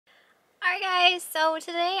Alright guys, so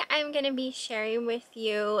today I'm going to be sharing with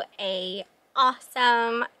you a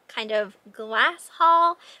awesome kind of glass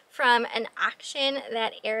haul from an auction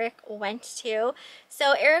that Eric went to.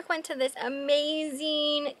 So Eric went to this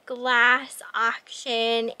amazing glass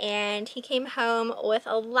auction and he came home with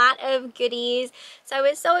a lot of goodies. So I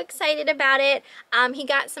was so excited about it. He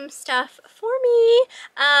got some stuff for me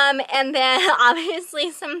and then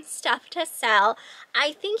obviously some stuff to sell.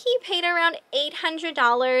 I think he paid around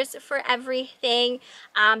 $800 for everything.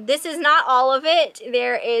 This is not all of it.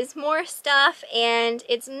 There is more stuff and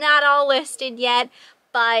it's not all listed yet,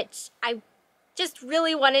 but I just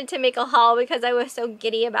really wanted to make a haul because I was so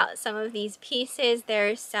giddy about some of these pieces.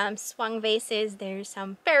 There's some Swung vases, there's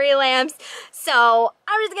some fairy lamps. So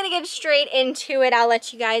I'm just gonna get straight into it. I'll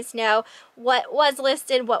let you guys know what was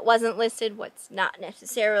listed, what wasn't listed, what's not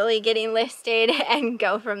necessarily getting listed, and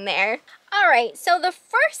go from there. Alright, so the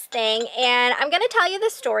first thing, and I'm gonna tell you the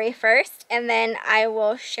story first, and then I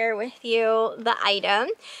will share with you the item.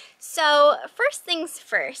 So first things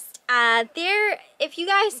first, if you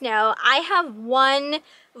guys know, I have one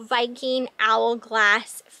Viking owl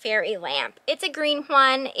glass fairy lamp. It's a green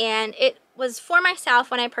one and it was for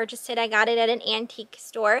myself when I purchased it. I got it at an antique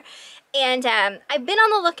store. And I've been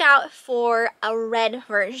on the lookout for a red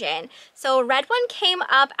version. So a red one came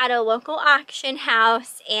up at a local auction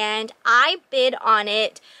house and I bid on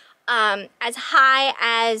it as high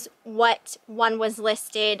as what one was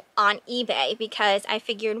listed on eBay because I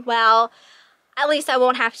figured, well, at least I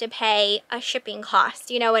won't have to pay a shipping cost,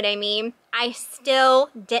 you know what I mean? I still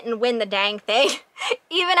didn't win the dang thing,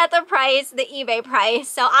 even at the price, the eBay price.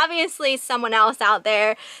 So obviously someone else out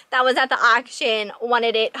there that was at the auction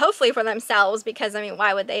wanted it, hopefully for themselves, because I mean,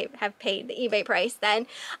 why would they have paid the eBay price then?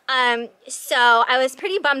 So I was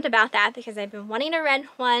pretty bummed about that because I've been wanting a red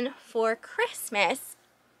one for Christmas.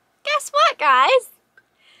 Guess what, guys?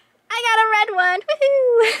 I got a red one.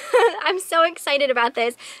 Woohoo! I'm so excited about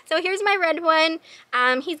this. So here's my red one.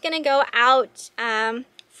 He's gonna go out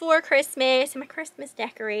for Christmas, my Christmas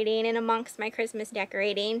decorating, and amongst my Christmas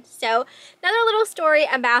decorating. So another little story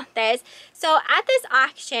about this. So at this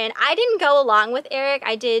auction, I didn't go along with Eric.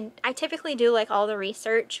 I typically do like all the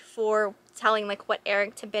research for telling like what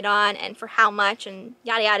Eric to bid on and for how much and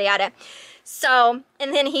yada yada yada. So,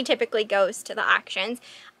 and then he typically goes to the auctions.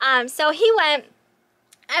 So he went.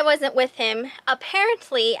 I wasn't with him.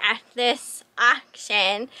 Apparently at this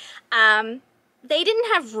auction, they didn't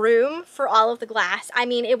have room for all of the glass. I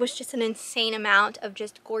mean, it was just an insane amount of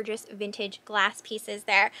just gorgeous vintage glass pieces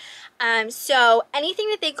there. So anything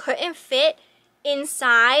that they couldn't fit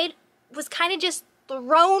inside was kind of just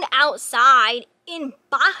thrown outside in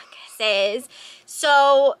boxes.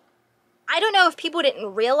 So I don't know if people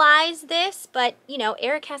didn't realize this, but, you know,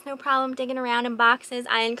 Eric has no problem digging around in boxes.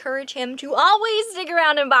 I encourage him to always dig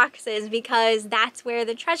around in boxes because that's where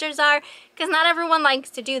the treasures are, because not everyone likes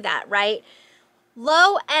to do that, right?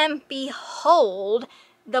 Lo and behold,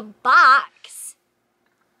 the box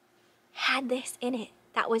had this in it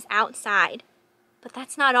that was outside. But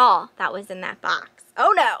that's not all that was in that box.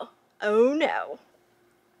 Oh no! Oh no!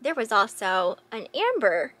 There was also an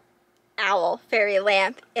amber owl fairy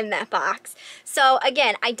lamp in that box. So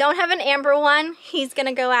again, I don't have an amber one. He's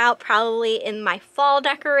gonna go out probably in my fall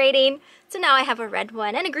decorating. So now I have a red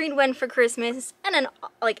one and a green one for Christmas and an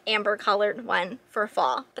like amber colored one for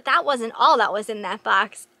fall. But that wasn't all that was in that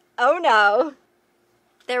box. Oh no.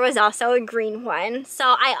 There was also a green one. So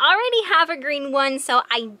I already have a green one, so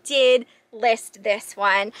I did list this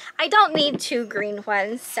one. I don't need two green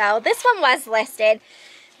ones, so this one was listed.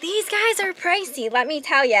 These guys are pricey, let me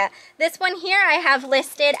tell you. This one here I have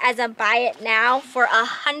listed as a buy it now for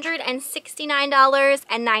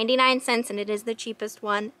 $169.99, and it is the cheapest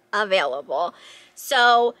one available.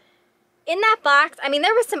 So in that box, I mean,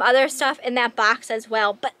 there was some other stuff in that box as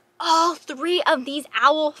well, but all three of these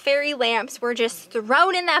owl fairy lamps were just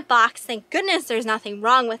thrown in that box. Thank goodness there's nothing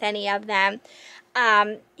wrong with any of them.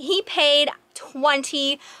 He paid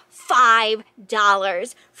 $25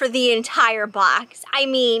 for the entire box. I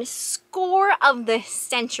mean, score of the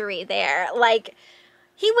century there. Like,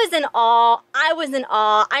 he was in awe. I was in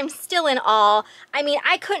awe. I'm still in awe. I mean,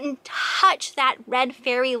 I couldn't touch that red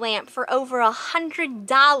fairy lamp for over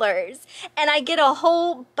 $100. And I get a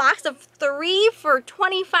whole box of 3 for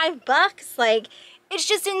 25 bucks. Like, it's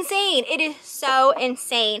just insane. It is so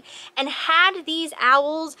insane. And had these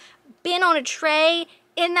owls been on a tray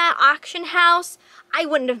in that auction house, I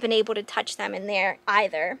wouldn't have been able to touch them in there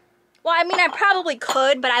either. Well, I mean, I probably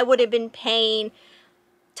could, but I would have been paying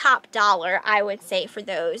top dollar, I would say, for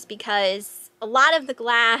those, because a lot of the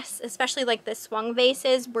glass, especially like the Swung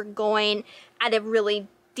vases, were going at a really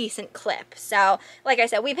decent clip. So like I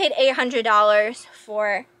said, we paid $800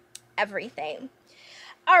 for everything.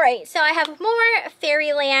 Alright, so I have more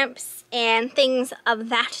fairy lamps and things of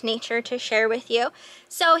that nature to share with you.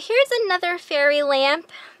 So here's another fairy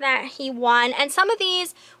lamp that he won, and some of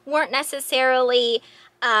these weren't necessarily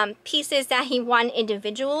pieces that he won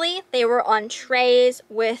individually. They were on trays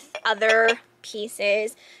with other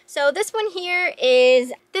pieces. So this one here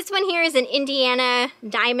is an Indiana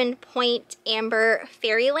Diamond Point Amber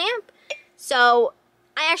fairy lamp. So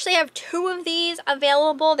I actually have 2 of these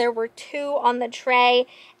available. There were 2 on the tray,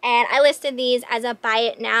 and I listed these as a buy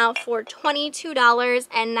it now for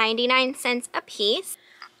 $22.99 a piece.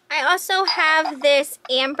 I also have this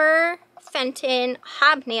Amber Fenton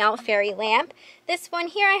Hobnail fairy lamp. This one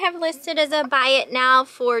here I have listed as a buy it now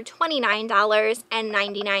for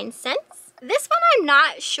 $29.99. This one I'm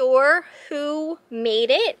not sure who made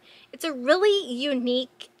it. It's a really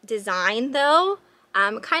unique design though.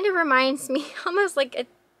 Kind of reminds me almost like a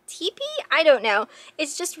teepee? I don't know.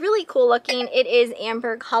 It's just really cool looking. It is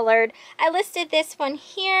amber colored. I listed this one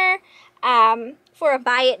here for a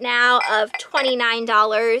buy it now of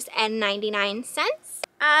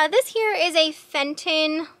 $29.99. This here is a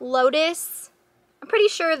Fenton Lotus. I'm pretty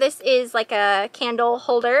sure this is like a candle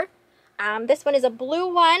holder. This one is a blue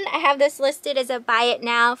one. I have this listed as a buy it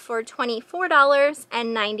now for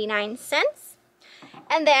 $24.99.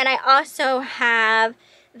 And then I also have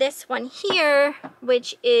this one here,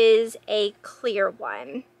 which is a clear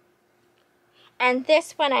one. And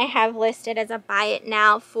this one I have listed as a buy it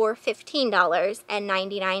now for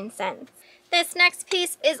 $15.99. This next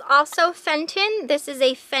piece is also Fenton. This is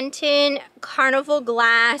a Fenton Carnival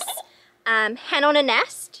glass hen on a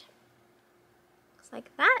nest. Looks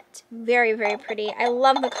like that. Very, very pretty. I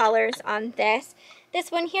love the colors on this.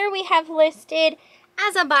 This one here we have listed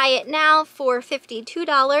as a buy it now for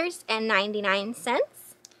 $52.99.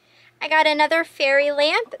 I got another fairy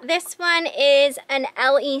lamp. This one is an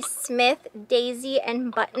L.E. Smith Daisy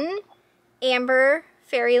and Button Amber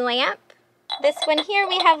fairy lamp. This one here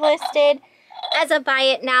we have listed as a buy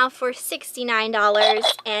it now for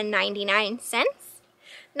 $69.99.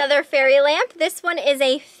 Another fairy lamp. This one is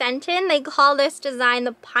a Fenton. They call this design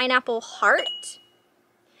the Pineapple Heart.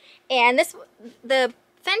 And the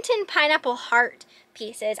Fenton Pineapple Heart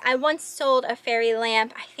pieces. I once sold a fairy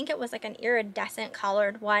lamp, I think it was like an iridescent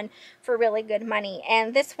colored one, for really good money,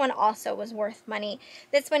 and this one also was worth money.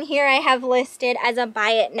 This one here I have listed as a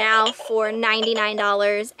buy it now for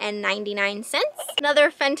 $99.99. Another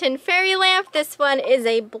Fenton fairy lamp. This one is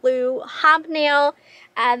a blue hobnail.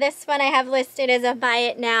 This one I have listed as a buy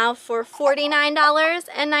it now for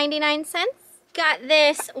 $49.99. Got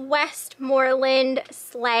this Westmoreland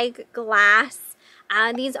Slag glass.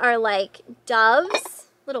 These are like doves,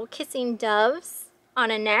 little kissing doves on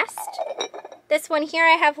a nest. This one here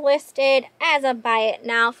I have listed as a buy it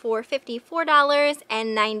now for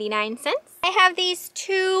 $54.99. I have these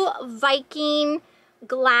 2 Viking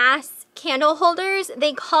glass candle holders.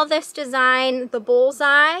 They call this design the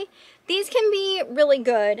Bullseye. These can be really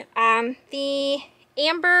good. The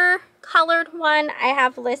amber colored one I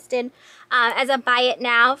have listed as a buy it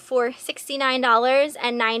now for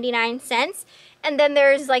 $69.99. And then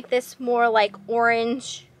there's like this more like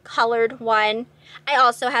orange colored one. I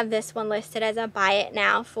also have this one listed as a buy it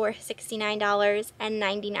now for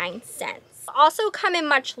 $69.99. Also come in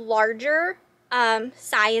much larger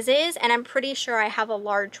sizes, and I'm pretty sure I have a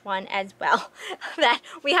large one as well that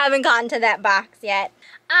we haven't gotten to that box yet.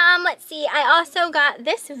 Let's see, I also got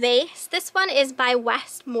this vase. This one is by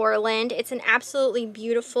Westmoreland. It's an absolutely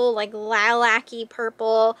beautiful like lilac-y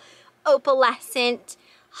purple opalescent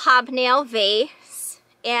hobnail vase,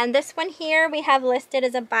 and this one here we have listed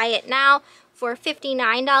as a buy it now for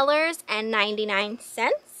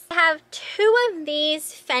 $59.99. I have 2 of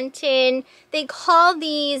these Fenton. They call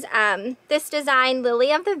these this design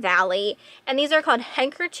Lily of the Valley, and these are called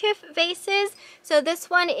handkerchief vases. So this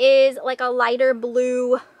one is like a lighter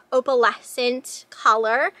blue opalescent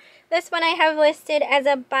color. This one I have listed as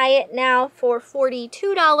a buy it now for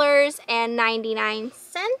 $42.99.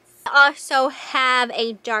 I also have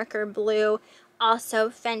a darker blue,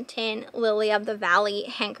 also Fenton Lily of the Valley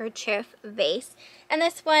handkerchief vase. And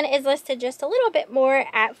this one is listed just a little bit more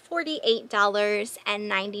at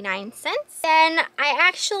 $48.99. Then I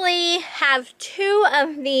actually have 2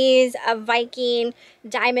 of these Viking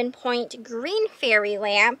Diamond Point green fairy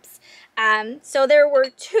lamps. So there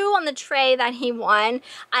were 2 on the tray that he won,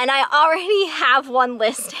 and I already have one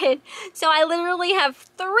listed. So I literally have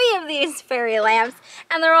 3 of these fairy lamps,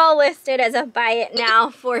 and they're all listed as a buy it now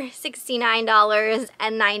for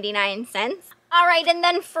 $69.99. All right, and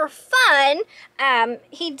then for fun,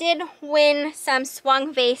 he did win some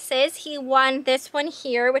Swung vases. He won this one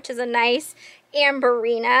here, which is a nice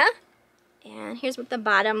amberina. And here's what the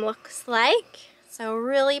bottom looks like. So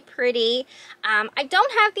really pretty. I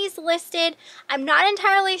don't have these listed. I'm not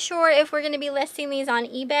entirely sure if we're going to be listing these on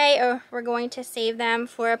eBay or if we're going to save them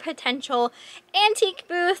for a potential antique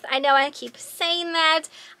booth. I know I keep saying that.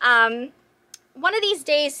 One of these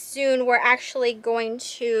days soon, we're actually going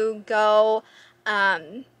to go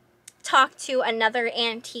talk to another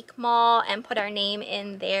antique mall and put our name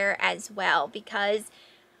in there as well, because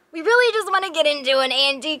we really just want to get into an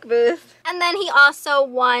antique booth. And then he also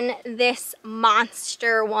won this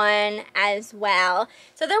monster one as well.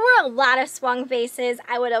 So there were a lot of Swung vases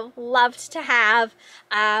I would have loved to have,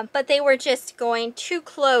 but they were just going too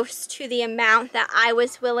close to the amount that I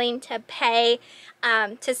was willing to pay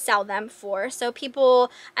to sell them for. So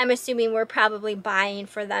people, I'm assuming, were probably buying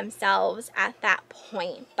for themselves at that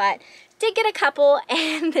point. But did get a couple,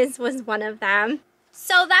 and this was one of them.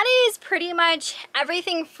 So that is pretty much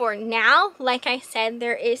everything for now. Like I said,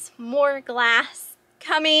 there is more glass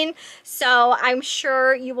coming, so I'm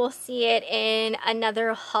sure you will see it in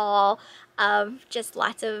another haul of just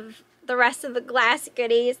lots of the rest of the glass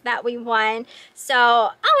goodies that we won. So,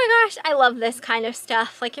 oh my gosh, I love this kind of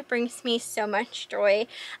stuff. Like, it brings me so much joy.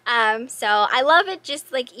 So I love it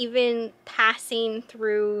just like even passing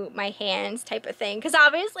through my hands type of thing, because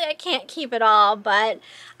obviously I can't keep it all, but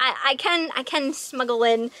I can smuggle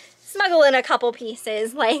in a couple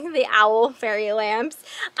pieces like the owl fairy lamps.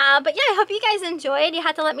 But yeah, I hope you guys enjoyed. You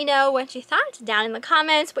have to let me know what you thought down in the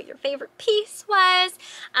comments, what your favorite piece was,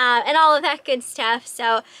 and all of that good stuff.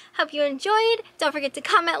 So hope you enjoyed. Don't forget to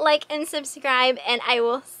comment, like, and subscribe, and I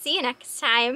will see you next time.